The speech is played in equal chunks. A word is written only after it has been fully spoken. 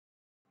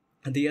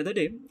The other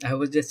day, I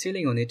was just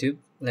chilling on YouTube,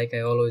 like I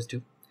always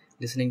do,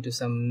 listening to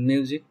some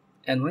music,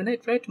 and when I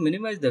tried to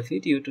minimize the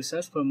video to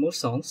search for more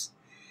songs,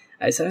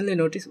 I suddenly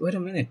noticed, wait a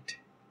minute,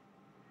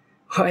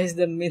 why is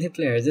the mini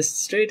player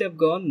just straight up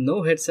gone,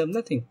 no heads up,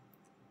 nothing?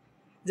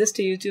 Just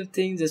a YouTube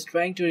thing, just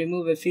trying to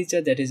remove a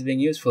feature that is being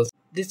useful.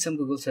 Did some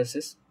Google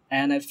searches,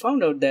 and I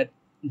found out that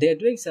they are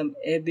doing some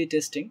A/B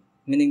testing,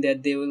 meaning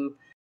that they will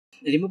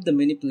remove the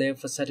mini player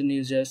for certain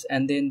users,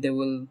 and then they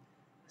will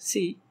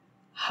see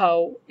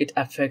how it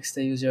affects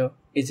the user.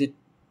 Is it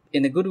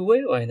in a good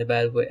way or in a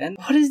bad way? And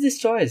what is this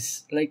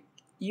choice? Like,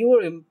 you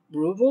are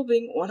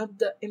removing one of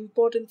the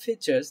important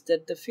features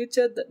that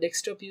the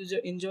desktop user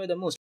enjoy the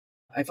most.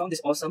 I found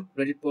this awesome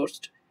Reddit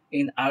post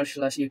in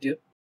r/YouTube.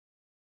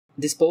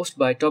 This post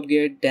by Top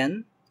Gear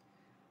Dan,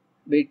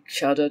 big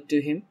shout out to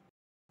him.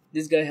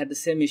 This guy had the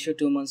same issue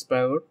 2 months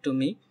prior to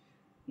me.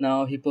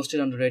 Now he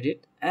posted on Reddit,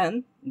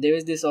 and there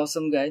is this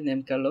awesome guy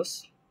named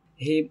Carlos.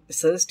 He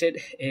suggested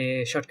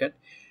a shortcut.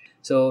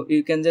 So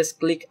you can just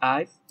click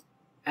I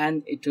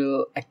and it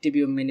will active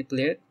your mini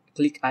player.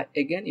 Click I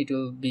again, it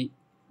will be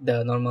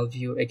the normal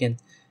view again.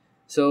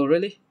 So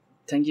really,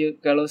 thank you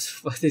Carlos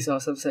for this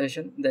awesome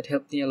session that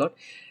helped me a lot.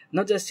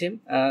 Not just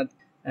him,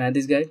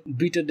 this guy,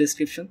 Beater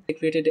description, I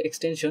created an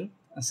extension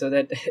so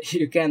that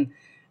you can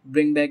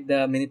bring back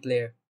the mini player.